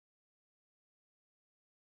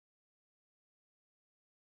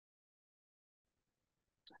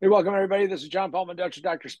Hey, welcome everybody. This is John Paul Dutch,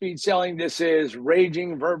 Dr. Speed Selling. This is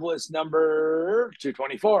Raging Verbalist number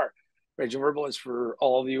 224. Raging Verbalist, for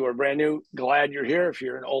all of you who are brand new, glad you're here. If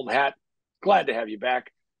you're an old hat, glad to have you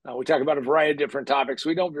back. We talk about a variety of different topics.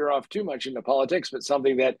 We don't veer off too much into politics, but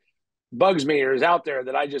something that bugs me or is out there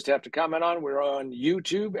that I just have to comment on. We're on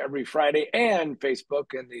YouTube every Friday and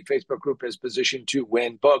Facebook, and the Facebook group is Position to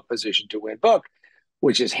Win Book,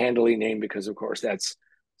 which is handily named because, of course, that's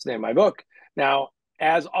the name of my book. Now,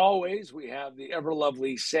 as always, we have the ever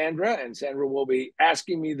lovely Sandra, and Sandra will be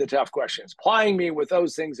asking me the tough questions, plying me with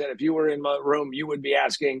those things that if you were in my room, you would be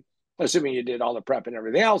asking, assuming you did all the prep and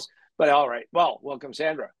everything else. But all right, well, welcome,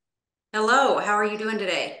 Sandra. Hello, how are you doing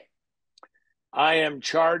today? I am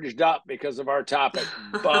charged up because of our topic,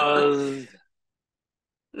 buzz.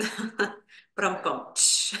 Brum-bum.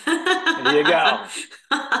 There you go.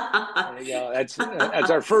 There you go. That's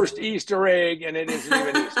our first Easter egg, and it isn't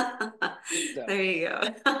even Easter. So. There you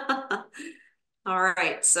go. All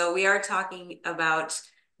right, so we are talking about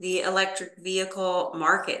the electric vehicle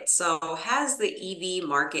market. So has the EV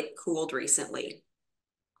market cooled recently?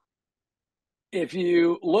 If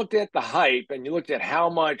you looked at the hype and you looked at how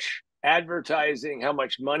much advertising, how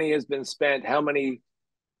much money has been spent, how many,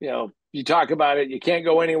 you talk about it, you can't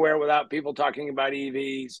go anywhere without people talking about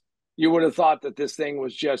EVs. You would have thought that this thing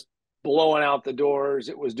was just blowing out the doors.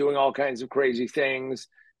 It was doing all kinds of crazy things.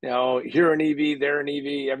 Here an EV, there an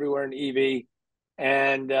EV, everywhere an EV.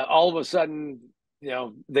 And all of a sudden,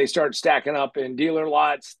 they start stacking up in dealer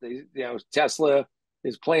lots. Tesla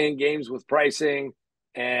is playing games with pricing.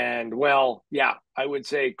 And well, yeah, I would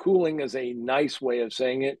say cooling is a nice way of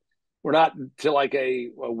saying it. We're not to like a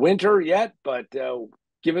winter yet, but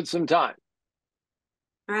give it some time.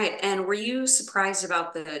 All right, and were you surprised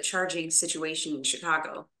about the charging situation in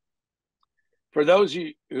Chicago? For those of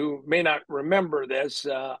you who may not remember this,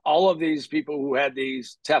 all of these people who had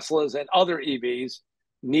these Teslas and other EVs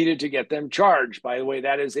needed to get them charged. By the way,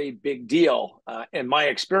 that is a big deal. In my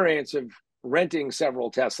experience of renting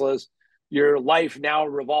several Teslas, your life now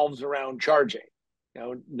revolves around charging.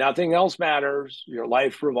 Nothing else matters. Your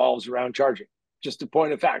life revolves around charging. Just a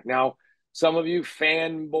point of fact. Now, some of you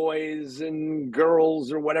fanboys and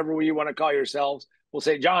girls or whatever you want to call yourselves will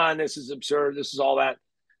say, John, this is absurd. This is all that.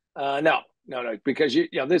 No, because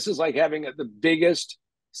this is like having the biggest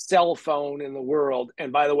cell phone in the world.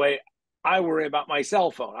 And by the way, I worry about my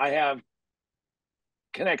cell phone. I have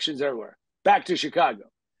connections everywhere. Back to Chicago.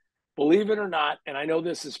 Believe it or not, and I know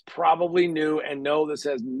this is probably new, and no, this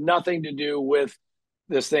has nothing to do with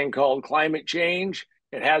this thing called climate change.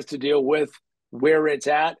 It has to deal with where it's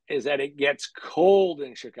at, is that it gets cold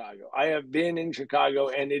in Chicago. I have been in Chicago,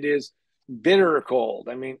 and it is bitter cold.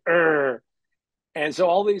 I mean, and so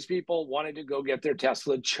all these people wanted to go get their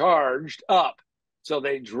Tesla charged up. So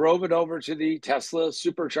they drove it over to the Tesla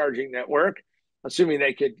supercharging network, assuming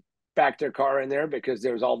they could back their car in there because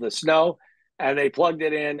there was all the snow. And they plugged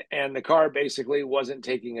it in, and the car basically wasn't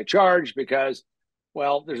taking a charge because,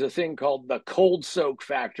 well, there's a thing called the cold soak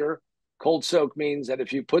factor. Cold soak means that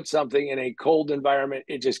if you put something in a cold environment,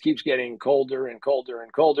 it just keeps getting colder and colder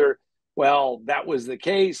and colder. Well, that was the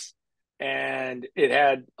case. And it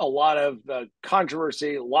had a lot of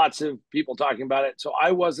controversy, lots of people talking about it. So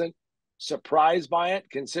I wasn't surprised by it,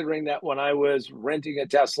 considering that when I was renting a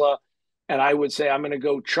Tesla and I would say, I'm going to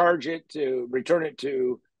go charge it to return it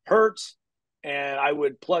to Hertz, and I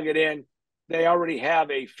would plug it in. They already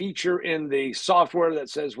have a feature in the software that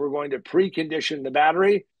says we're going to precondition the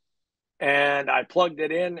battery. And I plugged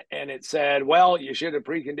it in and it said, well, you should have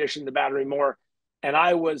preconditioned the battery more. And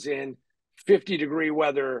I was in 50-degree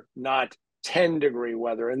weather, not 10-degree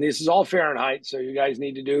weather. And this is all Fahrenheit. So you guys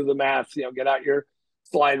need to do the math, get out your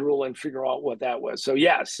slide rule and figure out what that was. So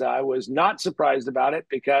yes, I was not surprised about it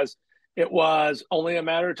because it was only a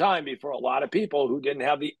matter of time before a lot of people who didn't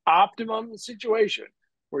have the optimum situation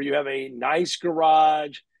where you have a nice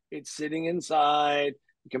garage, it's sitting inside,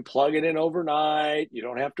 you can plug it in overnight, you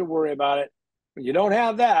don't have to worry about it. When you don't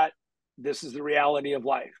have that, this is the reality of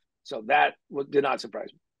life. So that did not surprise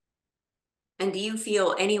me. And do you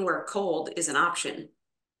feel anywhere cold is an option?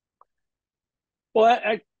 Well,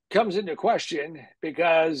 that comes into question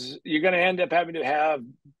because you're going to end up having to have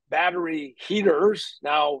battery heaters.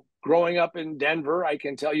 Now, growing up in Denver, I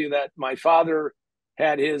can tell you that my father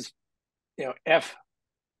had his, F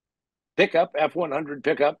pickup, F100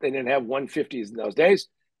 pickup. They didn't have 150s in those days.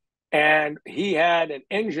 And he had an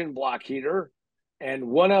engine block heater. And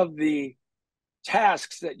one of the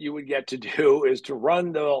tasks that you would get to do is to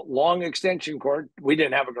run the long extension cord. We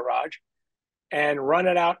didn't have a garage, and run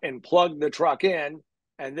it out and plug the truck in.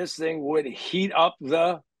 And this thing would heat up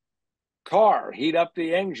the car, heat up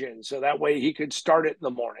the engine so that way he could start it in the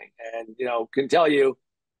morning. And, can tell you,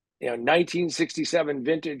 1967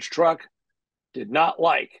 vintage truck did not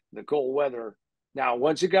like the cold weather. Now,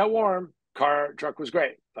 once it got warm, truck was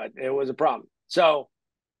great, but it was a problem. So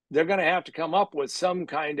they're going to have to come up with some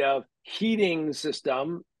kind of heating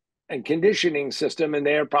system and conditioning system. And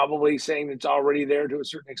they're probably saying it's already there to a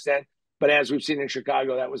certain extent. But as we've seen in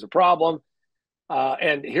Chicago, that was a problem.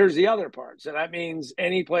 And here's the other part. So that means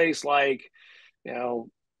any place like,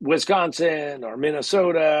 Wisconsin or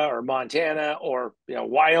Minnesota or Montana or,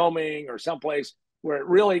 Wyoming or someplace where it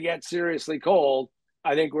really gets seriously cold,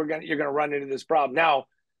 I think you're going to run into this problem. Now,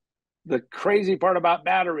 the crazy part about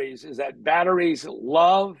batteries is that batteries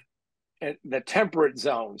love the temperate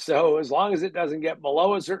zone. So as long as it doesn't get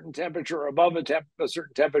below a certain temperature or above a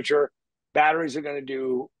certain temperature, batteries are going to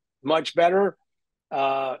do much better.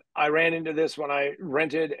 I ran into this when I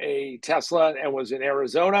rented a Tesla and was in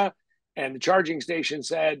Arizona, and the charging station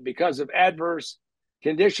said because of adverse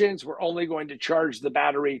conditions, we're only going to charge the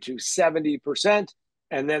battery to 70%,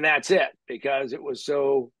 and then that's it because it was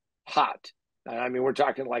so hot. I mean, we're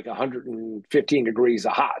talking like 115 degrees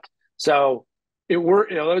of hot. So it were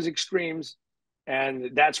those extremes,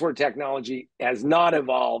 and that's where technology has not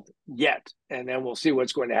evolved yet. And then we'll see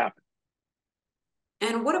what's going to happen.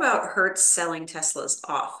 And what about Hertz selling Teslas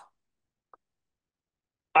off?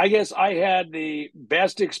 I guess I had the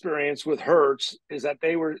best experience with Hertz is that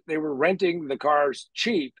they were renting the cars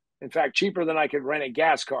cheap. In fact, cheaper than I could rent a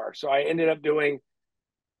gas car. So I ended up doing,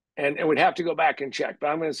 and it would have to go back and check, but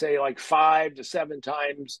I'm going to say like 5 to 7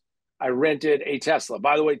 times I rented a Tesla.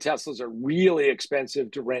 By the way, Teslas are really expensive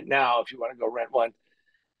to rent now if you want to go rent one.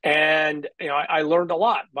 And I learned a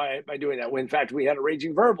lot by doing that. In fact, we had a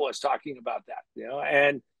Raging Verbalist talking about that.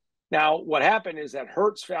 And now what happened is that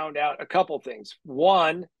Hertz found out a couple things.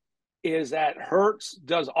 One is that Hertz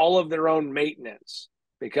does all of their own maintenance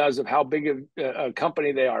because of how big a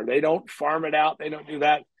company they are. They don't farm it out. They don't do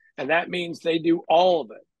that, and that means they do all of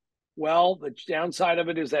it. Well, the downside of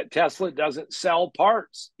it is that Tesla doesn't sell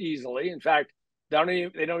parts easily. In fact, they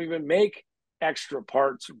don't even make extra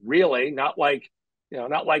parts really. Not like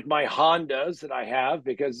my Hondas that I have,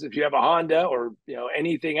 because if you have a Honda or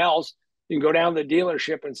anything else, you can go down to the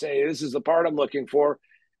dealership and say, this is the part I'm looking for,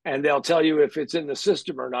 and they'll tell you if it's in the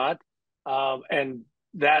system or not. And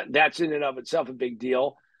that's in and of itself a big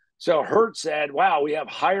deal. So Hertz said, wow, we have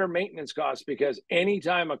higher maintenance costs because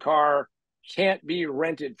anytime a car can't be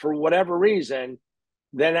rented for whatever reason,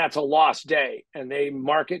 then that's a lost day. And they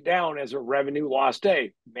mark it down as a revenue lost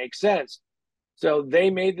day. Makes sense. So they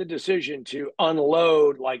made the decision to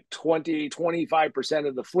unload like 25%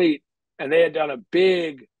 of the fleet. And they had done a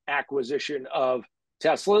big acquisition of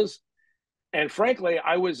Teslas. And frankly,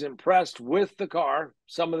 I was impressed with the car.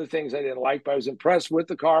 Some of the things I didn't like, but I was impressed with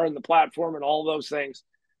the car and the platform and all those things.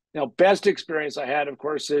 Now, best experience I had, of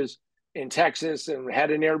course, is in Texas, and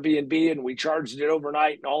had an Airbnb, and we charged it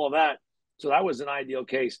overnight and all of that. So that was an ideal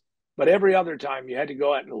case. But every other time you had to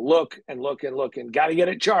go out and look and look and look, and got to get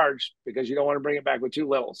it charged because you don't want to bring it back with too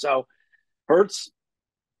little. So Hertz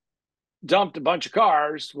dumped a bunch of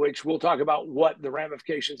cars, which we'll talk about what the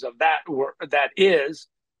ramifications of that is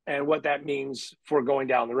and what that means for going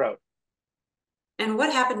down the road. And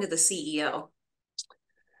what happened to the CEO?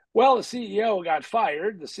 Well, the CEO got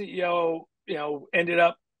fired. The CEO, ended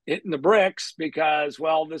up hitting the bricks because,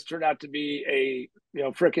 well, this turned out to be a,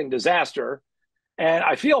 freaking disaster. And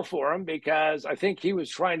I feel for him because I think he was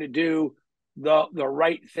trying to do the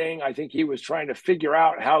right thing. I think he was trying to figure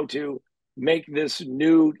out how to make this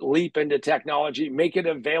new leap into technology, make it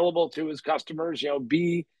available to his customers,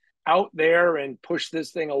 be out there and push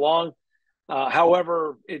this thing along.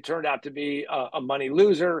 However, it turned out to be a money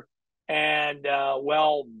loser. And,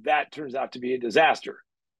 well, that turns out to be a disaster.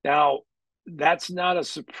 Now, that's not a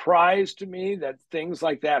surprise to me that things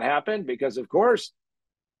like that happen because, of course,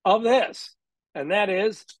 of this. And that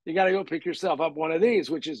is, you got to go pick yourself up one of these,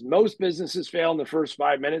 which is most businesses fail in the first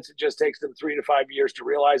 5 minutes. It just takes them 3 to 5 years to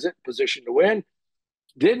realize it, position to win.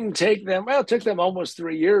 Didn't take them, well, it took them almost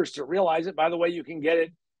 3 years to realize it. By the way, you can get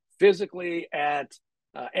it physically at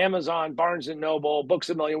Amazon, Barnes and Noble, Books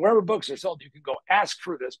A Million, wherever books are sold. You can go ask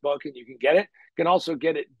for this book and you can get it. You can also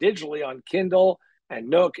get it digitally on Kindle and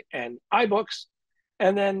Nook and iBooks.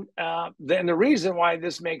 And then the reason why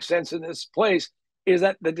this makes sense in this place is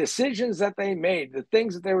that the decisions that they made, the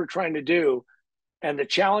things that they were trying to do, and the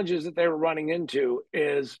challenges that they were running into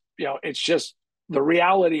is, it's just the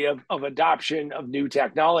reality of adoption of new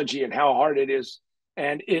technology and how hard it is.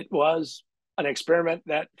 And it was an experiment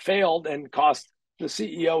that failed and cost the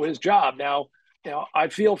CEO his job. Now, I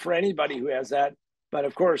feel for anybody who has that. But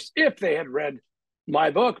of course, if they had read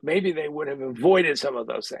my book, maybe they would have avoided some of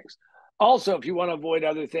those things. Also, if you want to avoid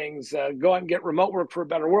other things, go out and get Remote Work for a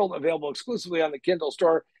Better World, available exclusively on the Kindle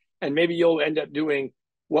store. And maybe you'll end up doing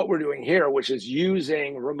what we're doing here, which is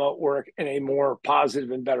using remote work in a more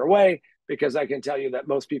positive and better way, because I can tell you that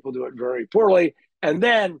most people do it very poorly. And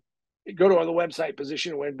then go to the website,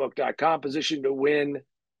 positiontowinbook.com,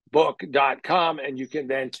 positiontowinbook.com, and you can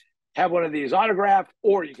then have one of these autographed,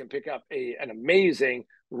 or you can pick up an amazing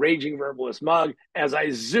Raging Verbalist mug as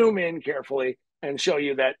I zoom in carefully and show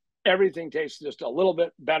you that everything tastes just a little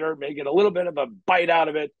bit better, may get a little bit of a bite out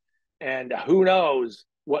of it, and who knows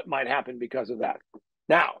what might happen because of that.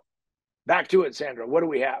 Now, back to it, Sandra. What do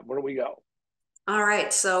we have? Where do we go? All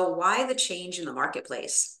right. So why the change in the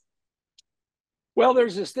marketplace? Well,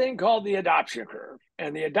 there's this thing called the adoption curve.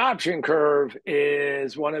 And the adoption curve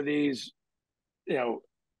is one of these,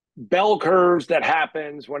 bell curves that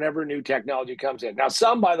happens whenever new technology comes in. Now,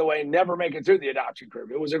 some, by the way, never make it through the adoption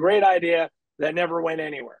curve. It was a great idea that never went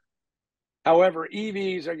anywhere. However,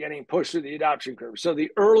 EVs are getting pushed through the adoption curve. So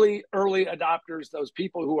the early adopters, those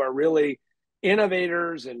people who are really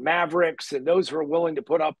innovators and mavericks and those who are willing to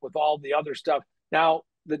put up with all the other stuff. Now,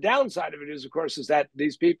 the downside of it is, of course, is that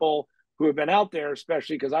these people who have been out there,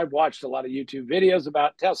 especially because I've watched a lot of YouTube videos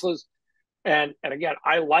about Teslas, and again,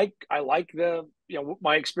 I like the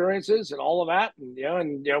my experiences and all of that, and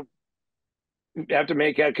have to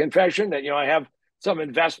make a confession that I have some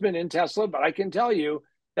investment in Tesla, but I can tell you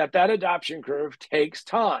that adoption curve takes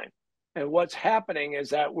time. And what's happening is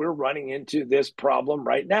that we're running into this problem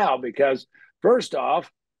right now because, first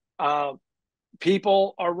off,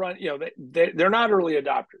 people are running, they're not early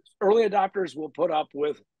adopters. Early adopters will put up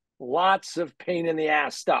with lots of pain in the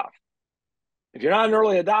ass stuff. If you're not an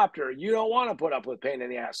early adopter, you don't want to put up with pain in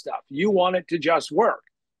the ass stuff. You want it to just work.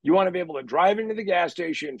 You want to be able to drive into the gas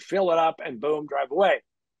station, fill it up, and boom, drive away.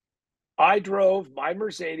 I drove my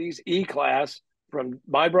Mercedes E-Class from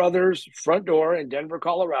my brother's front door in Denver,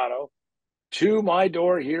 Colorado, to my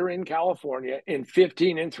door here in California in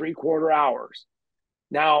 15 3/4 hours.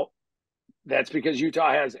 Now, that's because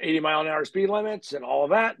Utah has 80-mile-an-hour speed limits and all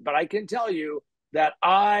of that. But I can tell you that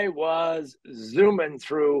I was zooming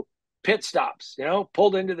through pit stops,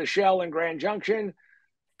 pulled into the Shell in Grand Junction,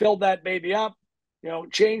 filled that baby up,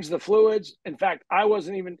 changed the fluids. In fact, I was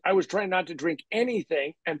trying not to drink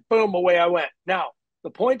anything, and boom, away I went. Now, the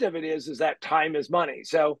point of it is that time is money.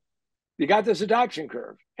 So you got this adoption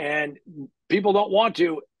curve, and people don't want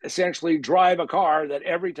to essentially drive a car that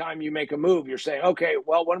every time you make a move, you're saying, okay,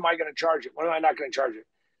 well, when am I going to charge it? When am I not going to charge it?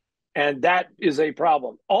 And that is a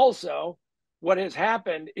problem. Also, what has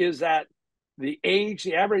happened is that the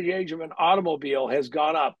average age of an automobile has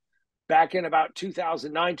gone up. Back in about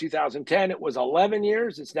 2009, 2010, it was 11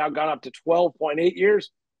 years. It's now gone up to 12.8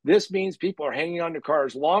 years. This means people are hanging on to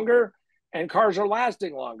cars longer, and cars are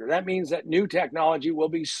lasting longer. That means that new technology will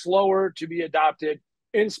be slower to be adopted,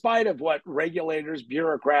 in spite of what regulators,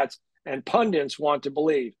 bureaucrats, and pundits want to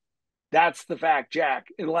believe. That's the fact, Jack,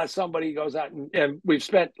 unless somebody goes out and we've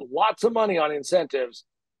spent lots of money on incentives.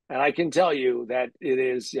 And I can tell you that it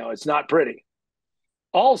is, it's not pretty.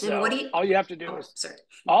 Also, all you have to do is, sorry.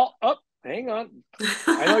 Hang on.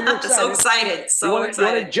 I know you're excited. So excited. So excited.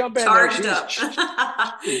 You want to jump in Charged there. up.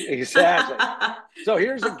 Exactly. So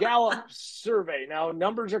here's a Gallup survey. Now,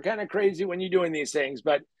 numbers are kind of crazy when you're doing these things,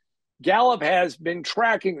 but Gallup has been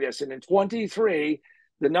tracking this. And in 23,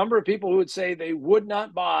 the number of people who would say they would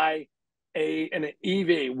not buy an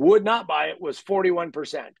EV, would not buy it, was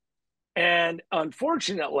 41%. And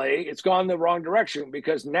unfortunately, it's gone the wrong direction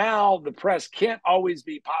because now the press can't always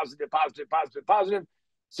be positive, positive, positive, positive.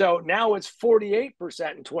 So now it's 48%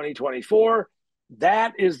 in 2024.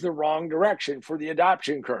 That is the wrong direction for the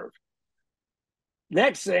adoption curve.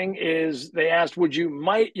 Next thing is they asked, you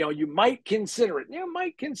might consider it. You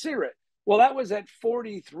might consider it. Well, that was at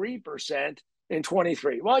 43% in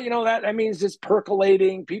 23. Well, that means it's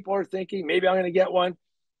percolating. People are thinking maybe I'm going to get one.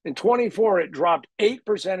 In 24, it dropped 8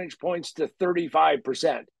 percentage points to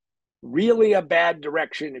 35%. Really a bad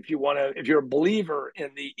direction if you're a believer in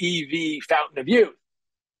the EV fountain of youth.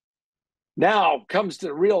 Now comes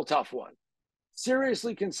the real tough one.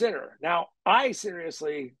 Seriously consider. Now, I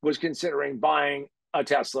seriously was considering buying a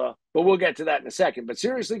Tesla, but we'll get to that in a second. But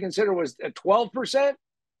seriously consider was at 12%,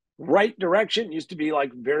 right direction, used to be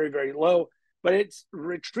like very, very low, but it's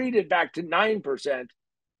retreated back to 9%.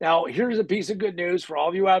 Now, here's a piece of good news for all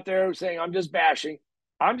of you out there who are saying I'm just bashing.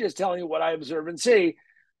 I'm just telling you what I observe and see.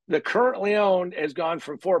 The currently owned has gone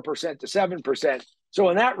from 4% to 7%. So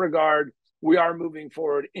in that regard, we are moving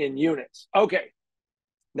forward in units. Okay.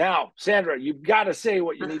 Now, Sandra, you've got to say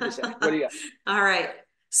what you need to say. What do you got? All right.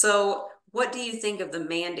 So what do you think of the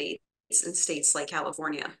mandate in states like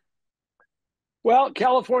California? Well,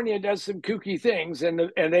 California does some kooky things, and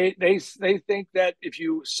they think that if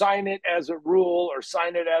you sign it as a rule or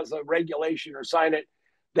sign it as a regulation or sign it,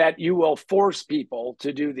 that you will force people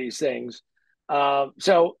to do these things.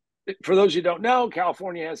 So, for those who don't know,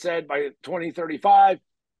 California has said by 2035,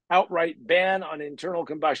 outright ban on internal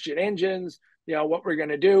combustion engines. What we're going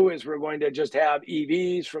to do is we're going to just have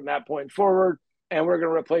EVs from that point forward, and we're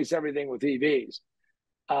going to replace everything with EVs.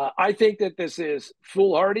 I think that this is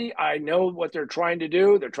foolhardy. I know what they're trying to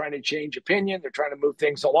do. They're trying to change opinion. They're trying to move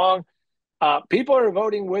things along. People are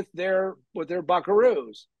voting with their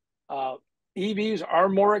buckaroos. Uh, EVs are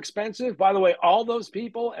more expensive. By the way, all those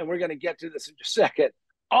people, and we're going to get to this in just a second,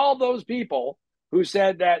 all those people who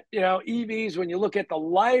said that EVs, when you look at the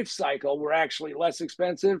life cycle, were actually less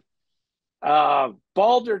expensive.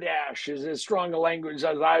 Balderdash is as strong a language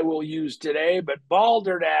as I will use today, but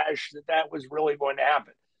balderdash that was really going to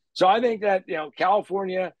happen. So I think that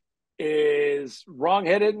California is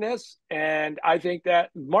wrongheaded in this, and I think that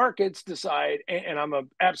markets decide. And I'm an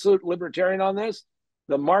absolute libertarian on this.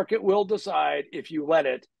 The market will decide if you let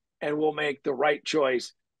it, and will make the right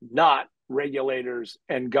choice, not regulators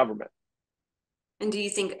and government. And do you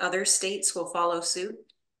think other states will follow suit?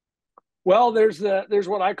 Well, there's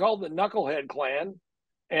what I call the knucklehead clan,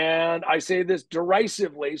 and I say this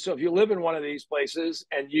derisively. So if you live in one of these places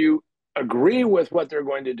and you agree with what they're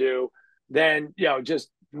going to do, then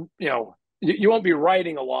you won't be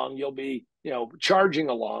riding along. You'll be charging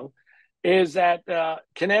along. Is that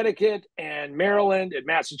Connecticut and Maryland and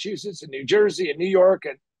Massachusetts and New Jersey and New York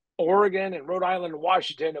and Oregon and Rhode Island and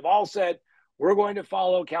Washington have all said we're going to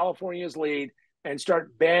follow California's lead and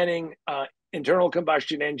start banning internal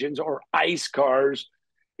combustion engines or ICE cars.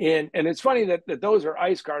 And it's funny that those are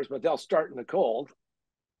ICE cars, but they'll start in the cold.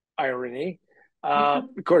 Irony. Of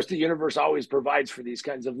course, the universe always provides for these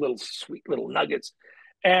kinds of little sweet little nuggets.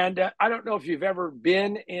 And I don't know if you've ever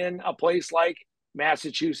been in a place like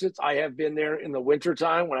Massachusetts. I have been there in the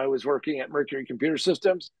wintertime when I was working at Mercury Computer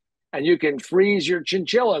Systems. And you can freeze your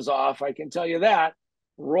chinchillas off, I can tell you that,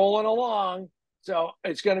 rolling along. So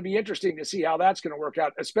it's going to be interesting to see how that's going to work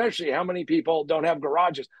out, especially how many people don't have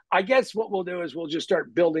garages. I guess what we'll do is we'll just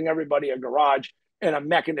start building everybody a garage and a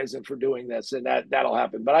mechanism for doing this, and that'll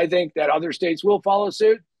happen. But I think that other states will follow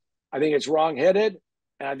suit. I think it's wrongheaded.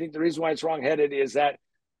 And I think the reason why it's wrongheaded is that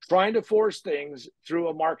trying to force things through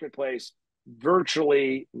a marketplace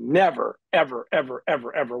virtually never, ever, ever,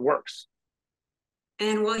 ever, ever works.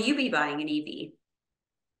 And will you be buying an EV?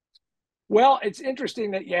 Well, it's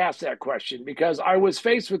interesting that you asked that question because I was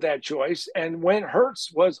faced with that choice. And when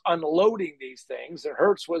Hertz was unloading these things, and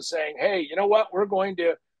Hertz was saying, "Hey, you know what? We're going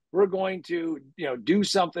to do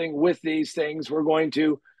something with these things. We're going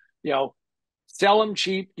to, sell them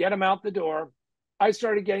cheap, get them out the door." I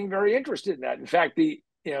started getting very interested in that. In fact, the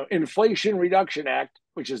Inflation Reduction Act,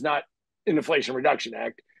 which is not an Inflation Reduction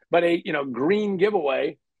Act, but a green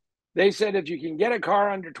giveaway. They said if you can get a car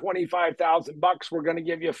under $25,000, we're going to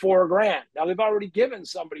give you $4,000. Now they've already given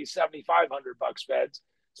somebody $7,500 feds.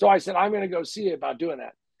 So I said I'm going to go see about doing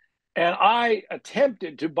that. And I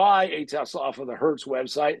attempted to buy a Tesla off of the Hertz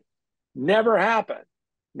website. Never happened.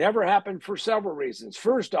 Never happened for several reasons.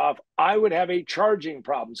 First off, I would have a charging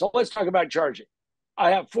problem. So let's talk about charging.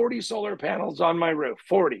 I have 40 solar panels on my roof,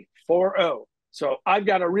 40. So I've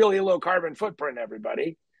got a really low carbon footprint,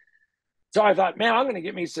 everybody. So I thought, man, I'm going to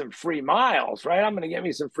get me some free miles, right? I'm going to get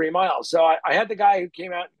me some free miles. So I had the guy who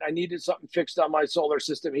came out, I needed something fixed on my solar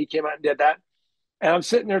system. He came out and did that. And I'm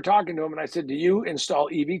sitting there talking to him and I said, "Do you install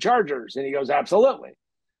EV chargers?" And he goes, "Absolutely."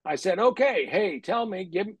 I said, "Okay, hey, tell me,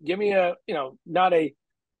 give me a, not a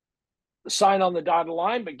sign on the dotted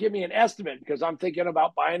line, but give me an estimate because I'm thinking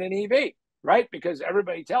about buying an EV, right? Because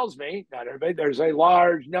everybody tells me, not everybody, there's a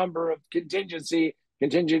large number of contingent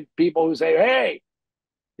people who say, hey,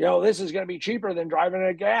 this is going to be cheaper than driving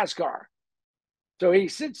a gas car." So he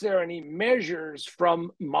sits there and he measures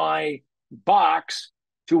from my box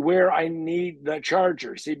to where I need the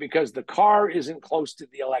charger. See, because the car isn't close to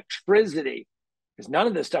the electricity, because none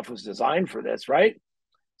of this stuff was designed for this, right?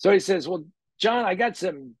 So he says, "Well, John, I got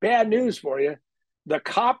some bad news for you. The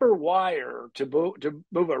copper wire to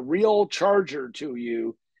move a real charger to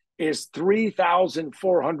you is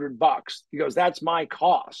 $3,400. He goes, "That's my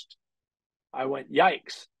cost." I went,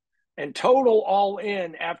 yikes. And total all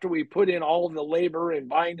in, after we put in all of the labor and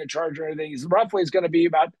buying the charger and everything, roughly is going to be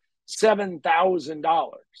about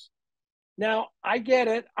 $7,000. Now, I get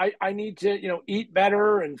it. I need to, eat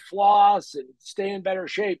better and floss and stay in better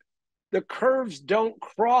shape. The curves don't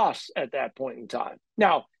cross at that point in time.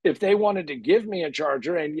 Now, if they wanted to give me a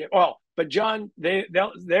charger and, well, But John,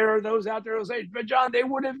 there are those out there who say, but John, they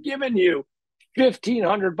would have given you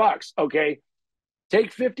 $1,500. Okay,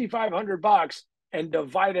 take $5,500 and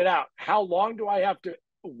divide it out. How long do I have to,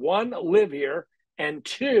 one, live here, and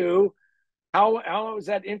two, how is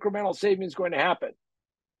that incremental savings going to happen?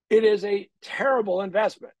 It is a terrible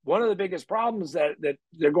investment. One of the biggest problems that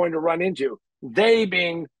they're going to run into, they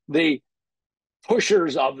being the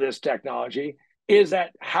pushers of this technology, is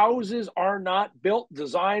that houses are not built,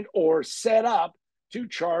 designed, or set up to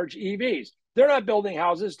charge EVs. They're not building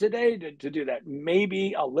houses today to do that.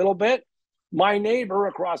 Maybe a little bit. My neighbor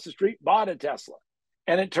across the street bought a Tesla.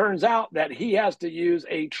 And it turns out that he has to use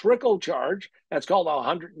a trickle charge. That's called a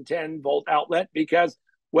 110 volt outlet because,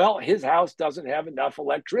 well, his house doesn't have enough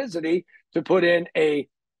electricity to put in a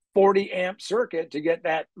 40 amp circuit to get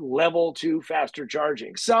that level 2 faster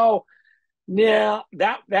charging. So, yeah,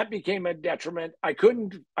 that became a detriment. I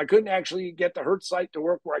couldn't actually get the Hertz site to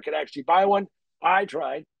work where I could actually buy one. I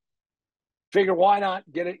tried. Figure why not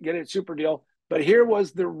get it super deal. But here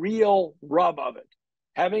was the real rub of it.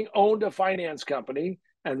 Having owned a finance company,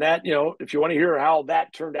 and that, if you want to hear how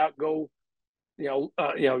that turned out, go,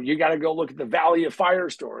 you got to go look at the Valley of Fire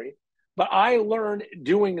story. But I learned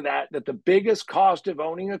doing that the biggest cost of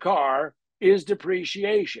owning a car is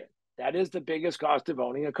depreciation. That is the biggest cost of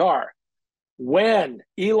owning a car. When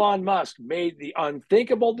Elon Musk made the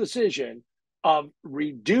unthinkable decision of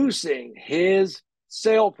reducing his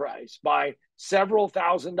sale price by several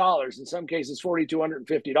 $1,000s, in some cases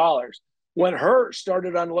 $4,250, when Hertz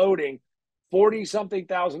started unloading 40-something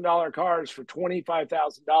 $1,000 cars for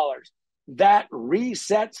 $25,000, that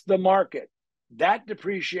resets the market. That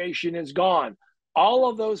depreciation is gone. All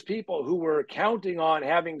of those people who were counting on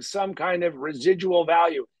having some kind of residual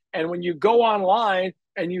value, and when you go online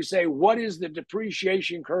and you say, what is the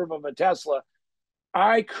depreciation curve of a Tesla?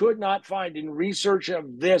 I could not find in research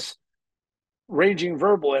of this Raging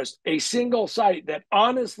Verbalist a single site that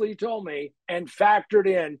honestly told me and factored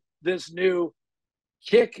in this new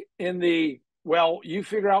kick in the, well, you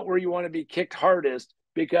figure out where you want to be kicked hardest,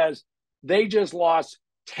 because they just lost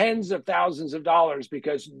tens of thousands of dollars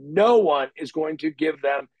because no one is going to give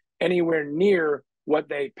them anywhere near what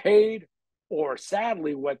they paid or,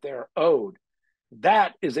 sadly, what they're owed.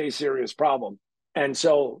 That is a serious problem. And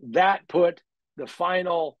so that put the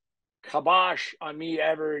final kibosh on me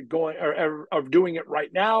ever going or ever of doing it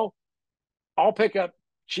right now. I'll pick up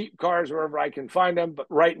cheap cars wherever I can find them, but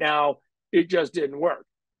right now it just didn't work.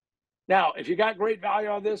 Now, if you got great value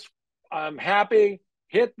on this, I'm happy.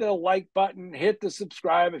 Hit the like button, hit the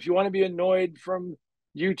subscribe. If you want to be annoyed from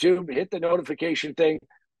YouTube, hit the notification thing,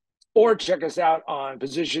 or check us out on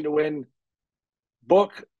Position to Win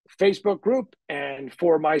book Facebook group. And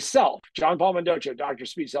for myself, John Paul Mendoza, Dr.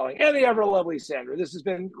 Speed Selling, and the ever lovely Sandra, this has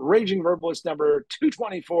been Raging Verbalist number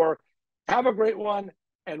 224. Have a great one,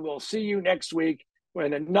 and we'll see you next week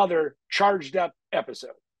in another charged up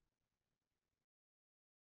episode.